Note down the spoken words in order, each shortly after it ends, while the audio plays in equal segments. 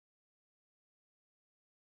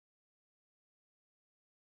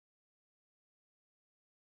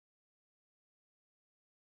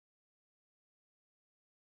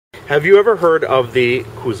Have you ever heard of the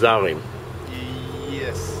Khazarim?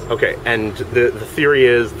 Yes. Okay, and the theory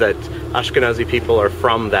is that Ashkenazi people are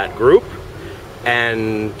from that group.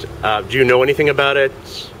 And do you know anything about it?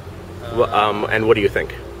 And what do you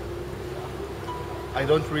think? I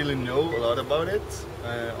don't really know a lot about it,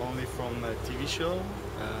 only from a TV show,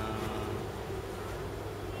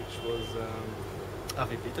 which was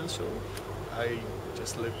Avi Peter's show. I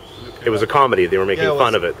just looked it was a comedy, they were making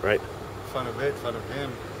fun of it, right? Fun of it, fun of him.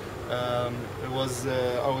 It was,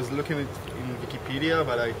 I was looking at it in Wikipedia,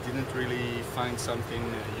 but I didn't really find something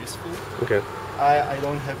useful. Okay. I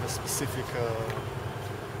don't have a specific...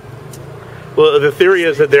 well, the theory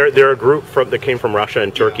is that they're a group that came from Russia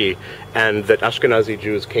and Turkey, and that Ashkenazi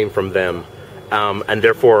Jews came from them, and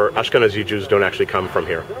therefore Ashkenazi Jews don't actually come from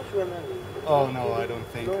here. Oh no, I don't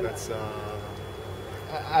think that's...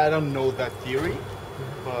 I don't know that theory,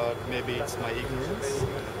 but maybe it's my ignorance.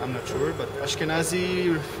 I'm not sure, but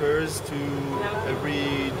Ashkenazi refers to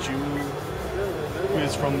every Jew who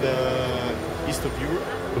is from the east of Europe,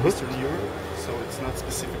 Eastern Europe, so it's not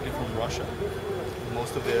specifically from Russia.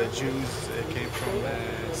 Most of the Jews came from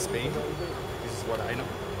Spain, this is what I know,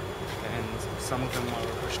 and some of them are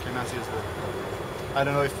Ashkenazi as well. I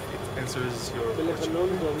don't know if it answers your question.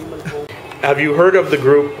 Have you heard of the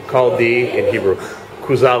group called in Hebrew,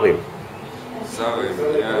 Khazarim? Khazars,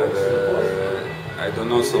 yeah, I don't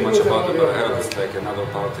know so much about it, but I heard it's like another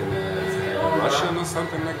part in Russian or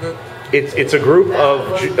something like that. It's a group of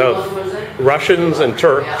Russians and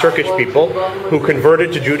Turkish people who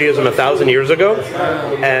converted to Judaism 1,000 years ago,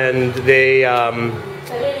 and they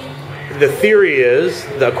the theory is,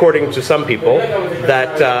 according to some people,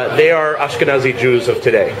 that they are Ashkenazi Jews of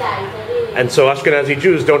today, and so Ashkenazi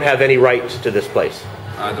Jews don't have any right to this place.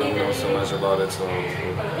 I don't know so much about it, so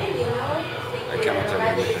I cannot tell you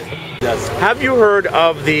anything. Yes. Have you heard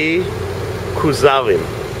of the Khazarim?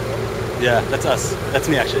 Yeah, that's us. That's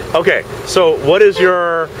me, actually. Okay, so what is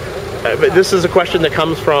your... this is a question that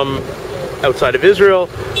comes from outside of Israel.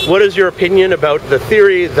 What is your opinion about the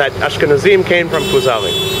theory that Ashkenazim came from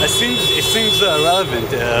Khazarim? It seems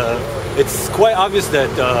relevant. It's quite obvious that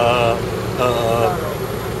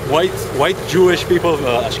white Jewish people,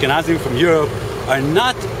 Ashkenazim from Europe, are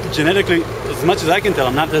not genetically, as much as I can tell,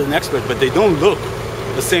 I'm not an expert, but they don't look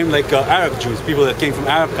the same like Arab Jews, people that came from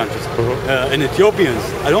Arab countries, and Ethiopians.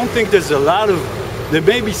 I don't think there's a lot of, there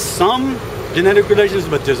may be some genetic relations,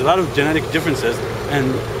 but there's a lot of genetic differences,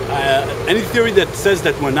 and any theory that says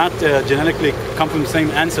that we're not genetically come from the same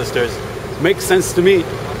ancestors makes sense to me.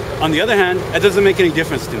 On the other hand, it doesn't make any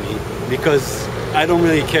difference to me, because I don't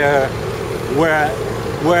really care where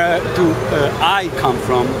I come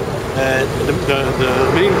from. The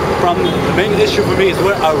main problem, the main issue for me is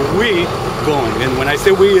where are we going? And when I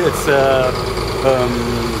say we, it's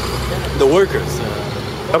the workers.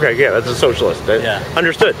 Okay, yeah, that's a socialist. Yeah.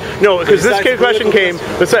 Understood. No, because this question came,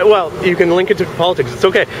 well, you can link it to politics, it's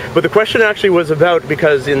okay. But the question actually was about,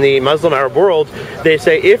 because in the Muslim Arab world, they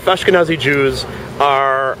say if Ashkenazi Jews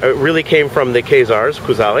really came from the Khazars,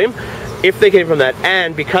 Khazarim, if they came from that,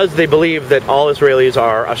 and because they believe that all Israelis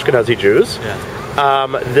are Ashkenazi Jews,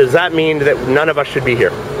 does that mean that none of us should be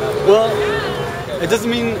here? Well, it doesn't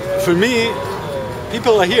mean, for me,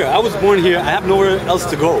 people are here. I was born here, I have nowhere else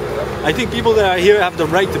to go. I think people that are here have the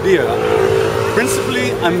right to be here.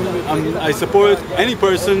 Principally, I support any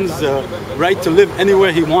person's right to live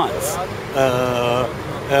anywhere he wants.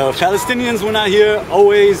 Palestinians were not here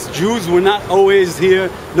always, Jews were not always here,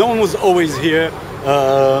 no one was always here.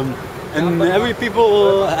 And every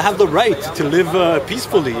people have the right to live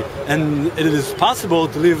peacefully, and it is possible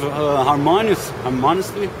to live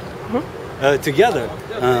harmoniously together.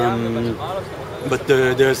 But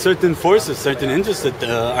there are certain forces, certain interests that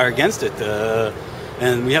are against it,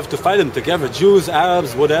 and we have to fight them together. Jews,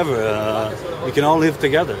 Arabs, whatever. We can all live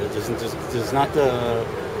together. There's not.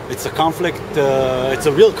 It's a conflict. It's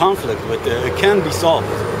a real conflict, but it can be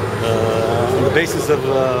solved on the basis of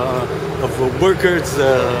workers'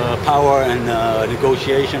 power and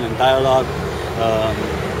negotiation and dialogue.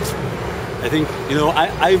 I think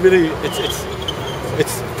I really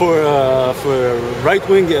it's for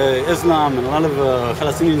right-wing Islam and a lot of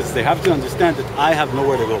Palestinians. They have to understand that I have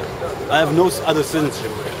nowhere to go. I have no other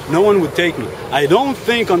citizenship. No one would take me. I don't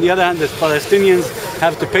think, on the other hand, that Palestinians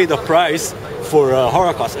have to pay the price for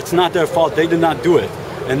Holocaust. It's not their fault. They did not do it,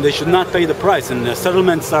 and they should not pay the price. And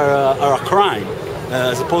settlements are a crime.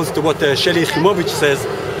 As opposed to what Sheli Khimovich says,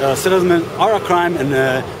 settlements are a crime, and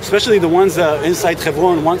especially the ones inside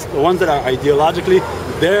Hebron, the ones that are ideologically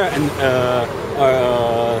there and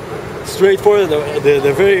are straightforward.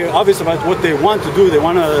 They're very obvious about what they want to do. They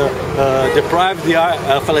want to deprive the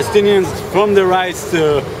Palestinians from their rights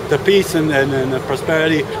to the peace and the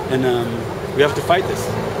prosperity, and we have to fight this.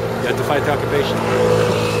 We have to fight the occupation.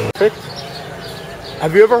 Perfect.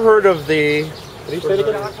 Have you ever heard of the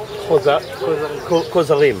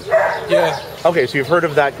Khazarim? Yeah. Okay, so you've heard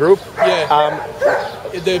of that group? Yeah.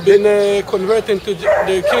 They've been converted to,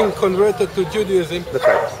 the king converted to Judaism. That's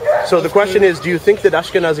right. So the question is, do you think that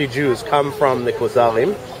Ashkenazi Jews come from the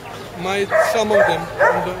Khazarim? Some of them,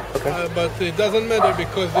 but it doesn't matter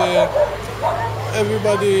because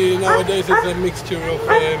everybody nowadays is a mixture of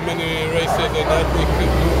many races and ethnic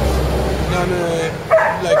groups. None,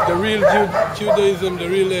 like the real Judaism, the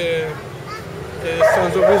real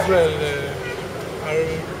sons of Israel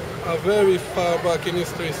are very far back in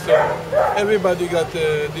history, so everybody got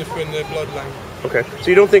a different bloodline. Okay, so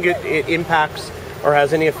you don't think it impacts or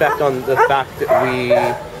has any effect on the fact that we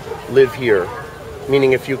live here?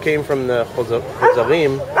 Meaning if you came from the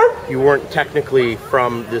Khazarim, you weren't technically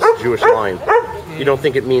from this Jewish line. You don't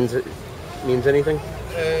think it means anything?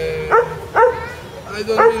 I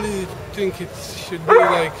don't really think it should be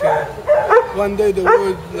like one day the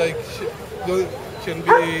world like can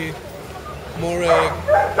be more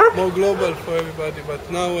global for everybody.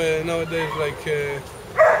 But nowadays like.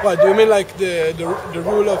 What do you mean, like the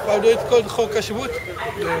rule of how do it called Chok HaShavut?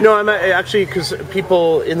 No, I'm actually, because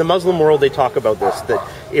people in the Muslim world they talk about this, that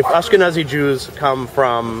if Ashkenazi Jews come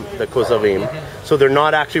from the Khazarim, so they're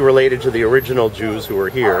not actually related to the original Jews who were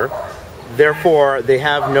here, therefore they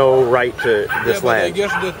have no right to this land. But I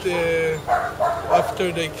guess that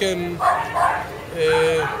after they came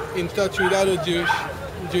in touch with other Jewish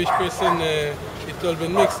person, it all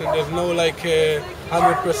been mixed, and there's no like 100%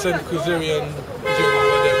 Khazarian Jew or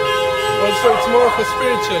whatever. Also, it's more of a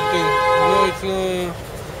spiritual thing. You know,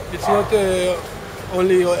 it's not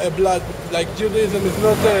only a blood. Like Judaism is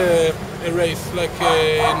not a race. Like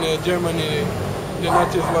in Germany, the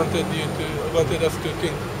Nazis wanted us to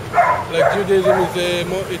think. Like Judaism is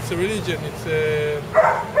it's a religion. It's a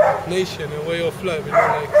nation, a way of life. You know,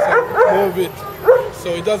 like more of it. So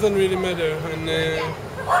it doesn't really matter. And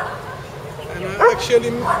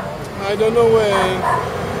actually, I don't know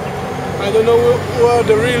who are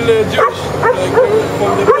the real Jewish, like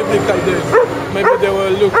from the biblical days. Maybe they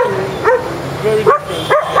were looking very different.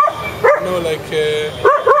 You know, like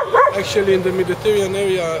actually in the Mediterranean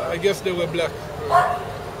area, I guess they were black,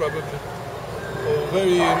 probably. Or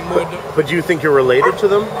very modern. But do you think you're related to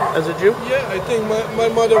them as a Jew? Yeah, I think my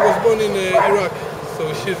mother was born in Iraq,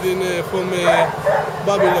 so she's from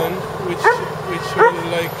Babylon, which was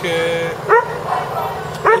like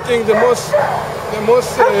I think the most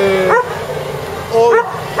old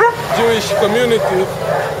Jewish communities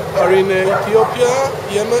are in Ethiopia,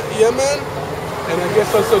 Yemen, and I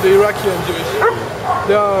guess also the Iraqi Jewish.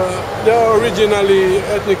 They are originally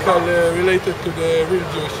ethnically related to the real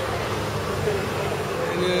Jewish.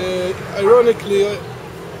 And ironically,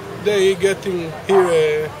 they getting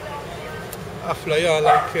here aflaya,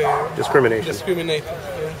 like discriminated.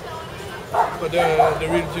 Yeah. But they're the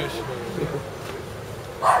real Jewish.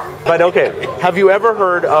 But okay, have you ever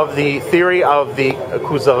heard of the theory of the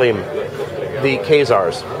Khazarim, the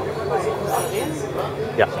Khazars?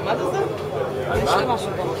 Yeah.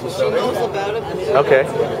 Okay.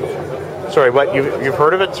 Sorry, what? You've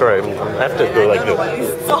heard of it? Sorry, I have to go like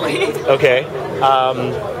this. Okay.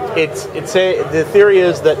 The theory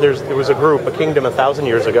is that there was a group, a kingdom 1,000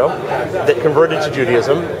 years ago, that converted to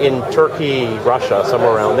Judaism in Turkey, Russia,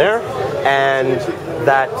 somewhere around there, and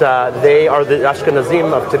that they are the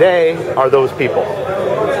Ashkenazim of today are those people,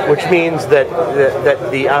 which means that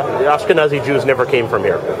the Ashkenazi Jews never came from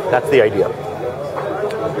here. That's the idea.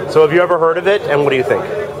 So have you ever heard of it, and what do you think?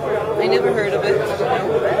 I never heard of it,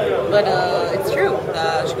 but it's true.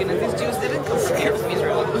 Ashkenazi Jews didn't come from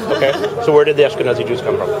Israel. Okay, so where did the Ashkenazi Jews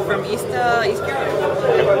come from? From East Europe.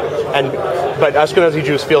 But Ashkenazi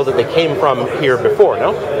Jews feel that they came from here before,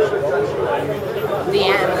 no? The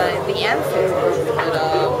ancestors.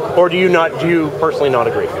 But, or do you personally not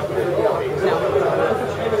agree? No.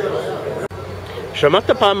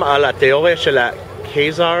 שמעת פעם על התיאוריה של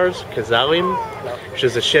הקייזרים,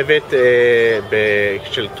 שזה שבט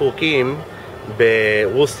של טורקים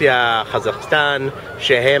ברוסיה, חזקסטן,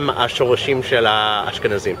 שהם השורשים של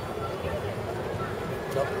האשכנזים?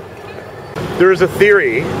 There is a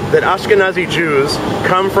theory that Ashkenazi Jews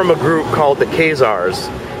come from a group called the Khazars,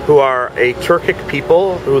 who are a Turkic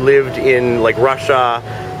people who lived in like Russia,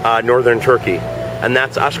 northern Turkey. And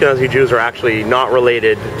that's Ashkenazi Jews are actually not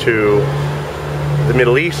related to the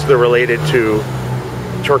Middle East, they're related to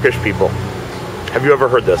Turkish people. Have you ever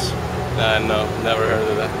heard this? No, never heard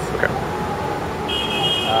of that. Okay.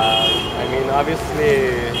 I mean, obviously,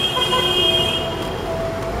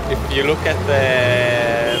 if you look at the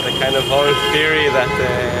the kind of whole theory that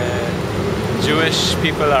Jewish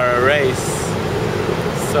people are a race.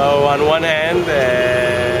 So on one hand,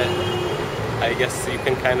 I guess you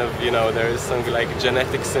can kind of, there's some like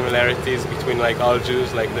genetic similarities between like all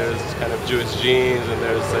Jews, like there's kind of Jewish genes and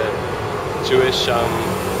there's Jewish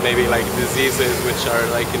maybe like diseases which are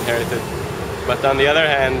like inherited. But on the other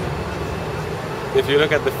hand, if you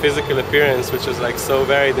look at the physical appearance, which is like so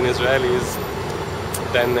varied in Israelis,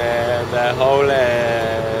 then the whole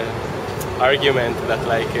argument that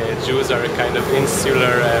like Jews are a kind of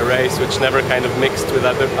insular race which never kind of mixed with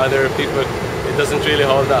other people, it doesn't really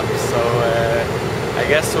hold up. So I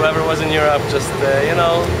guess whoever was in Europe just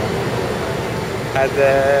had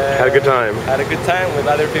a good time. Had a good time with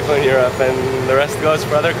other people in Europe, and the rest goes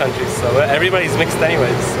for other countries. So everybody's mixed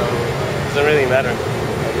anyways, so it doesn't really matter,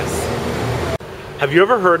 I guess. Have you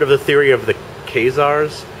ever heard of the theory of the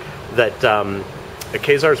Khazars? That the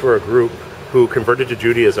Khazars were a group who converted to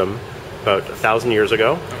Judaism about 1,000 years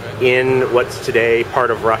ago in what's today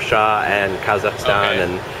part of Russia and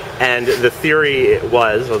Kazakhstan, and the theory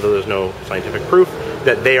was, although there's no scientific proof,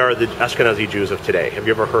 that they are the Ashkenazi Jews of today. Have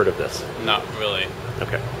you ever heard of this? Not really.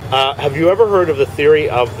 Okay. Have you ever heard of the theory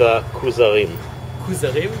of the Khazarim?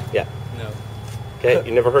 Khazarim? Yeah. No. Okay,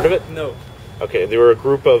 you never heard of it? No. Okay, they were a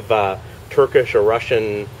group of Turkish or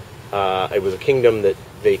Russian, it was a kingdom that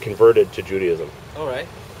they converted to Judaism. All right.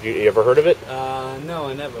 You ever heard of it? No,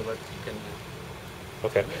 I never, but you can...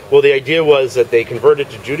 Okay. Well, the idea was that they converted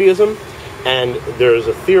to Judaism, and there's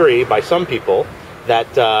a theory by some people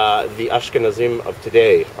that the Ashkenazim of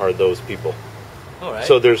today are those people. All right.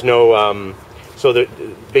 So there's no,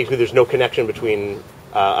 basically there's no connection between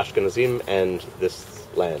Ashkenazim and this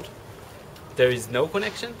land. There is no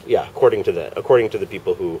connection? Yeah, according to the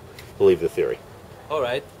people who believe the theory. All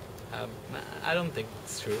right. I don't think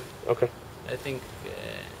it's true. Okay. I think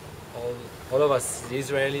all of us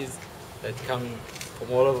Israelis that come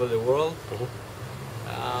from all over the world,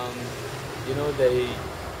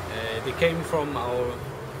 they came from our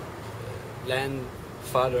land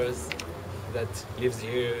fathers that lives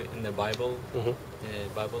here in the Bible,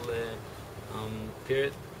 Bible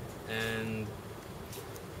period, and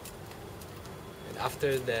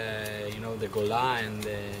after the Gola and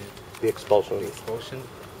the expulsion.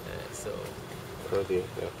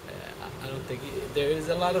 I don't think there is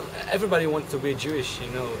a lot of everybody wants to be Jewish.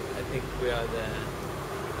 I think we are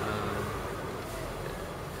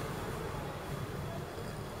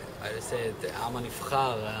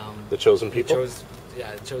the chosen people.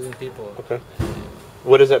 The chosen people. Okay.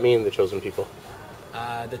 What does that mean, the chosen people?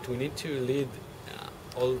 That we need to lead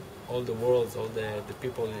all the worlds, all the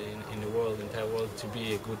people in the world, entire world, to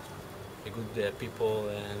be a good people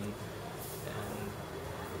and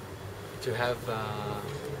to have a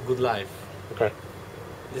good life. Okay.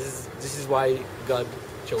 This is why God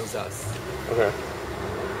chose us. Okay.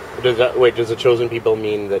 Does the chosen people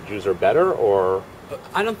mean that Jews are better, or?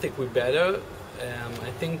 I don't think we're better.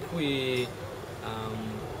 I think we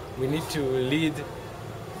need to lead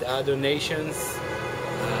the other nations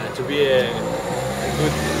to be a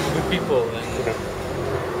good people.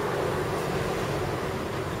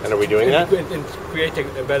 And are we doing that? And create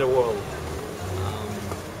a better world.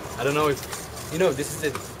 I don't know if this is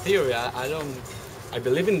a theory. I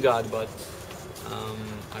believe in God, but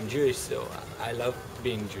I'm Jewish, so I love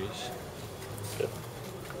being Jewish.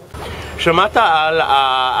 שמעת על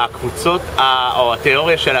הקבוצות או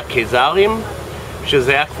התיאוריה של הקזרים,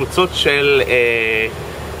 שזה היה קבוצות של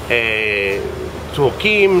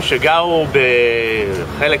טורקים שגרו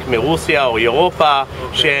בחלק מרוסיה או אירופה,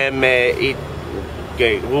 שהם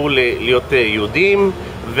התגיירו להיות יהודים,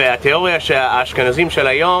 והתיאוריה שהאשכנזים של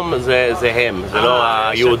היום זה הם, זה לא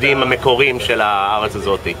היהודים המקוריים של הארץ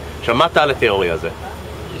הזאת. שמעת על התיאוריה הזאת?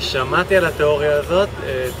 שמעתי על התיאוריה הזאת,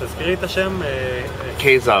 תזכירי את השם?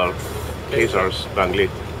 Khazars באנגלית.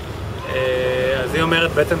 אז היא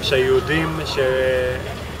אומרת בעצם שהיהודים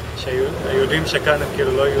שכאן הם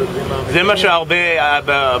כאילו לא יהודים האמיתיים. זה מה שהרבה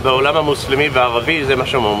בעולם המוסלמי והערבי, זה מה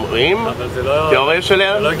שהם אומרים. אבל זה לא... תיאוריה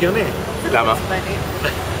שלהם? זה לא הגיוני. למה?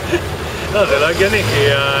 לא, זה לא הגיוני, כי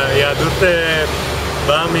היהדות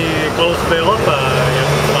באה מכל רחבי אירופה,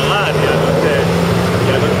 יהדות ספרד,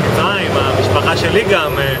 יהדות מצרים, המשפחה שלי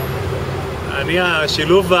גם. אני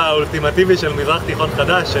השילוב האולטימטיבי של מזרח תיכון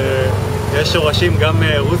חדש, יש שורשים גם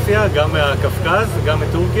מרוסיה, גם מהקפקז, גם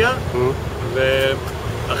מטורקיה,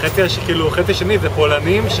 והחצי השני זה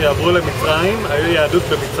פולנים שעברו למצרים, היו יהדות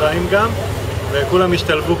במצרים גם, וכולם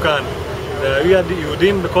השתלבו כאן. והיו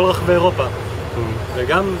יהודים בכל רחבי אירופה.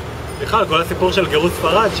 וגם, בכלל, כל הסיפור של גירוש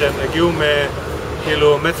ספרד, שהם הגיעו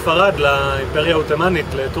מספרד לאימפריה העות'מאנית,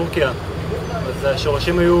 לטורקיה. אז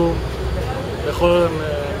השורשים היו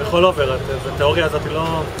all over, התיאוריה הזאת היא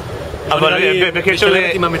לא... אבל בקשר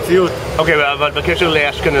עם המציאות. אוקיי, אבל בקשר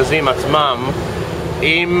לאשכנזים עצמם,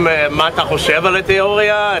 מה אתה חושב על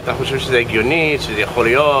התיאוריה? אתה חושב שזה הגיוני, שזה יכול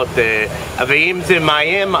להיות, ואם זה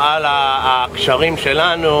מאיים על הקשרים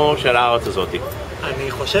שלנו, של הארץ הזאת?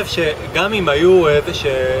 אני חושב שגם אם היו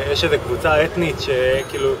יש איזו קבוצה אתנית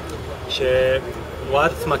שכאילו, שרואה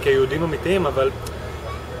את עצמה כיהודים אמיתיים, אבל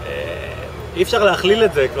אי אפשר להכליל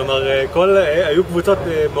את זה, כלומר, היו קבוצות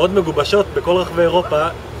מאוד מגובשות בכל רחבי אירופה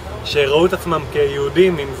שראו את עצמם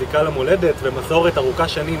כיהודים עם זיקה למולדת ומסורת ארוכה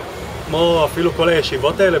שנים, כמו אפילו כל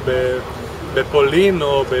הישיבות האלה בפולין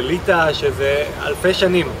או בליטא, שזה אלפי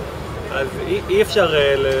שנים. אז אי אפשר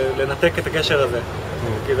לנתק את הקשר הזה,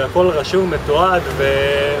 כי זה הכל רשום, מתועד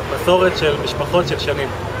ומסורת של משפחות של שנים.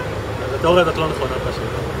 אז התיאוריה הזאת לא נכונה פשוט.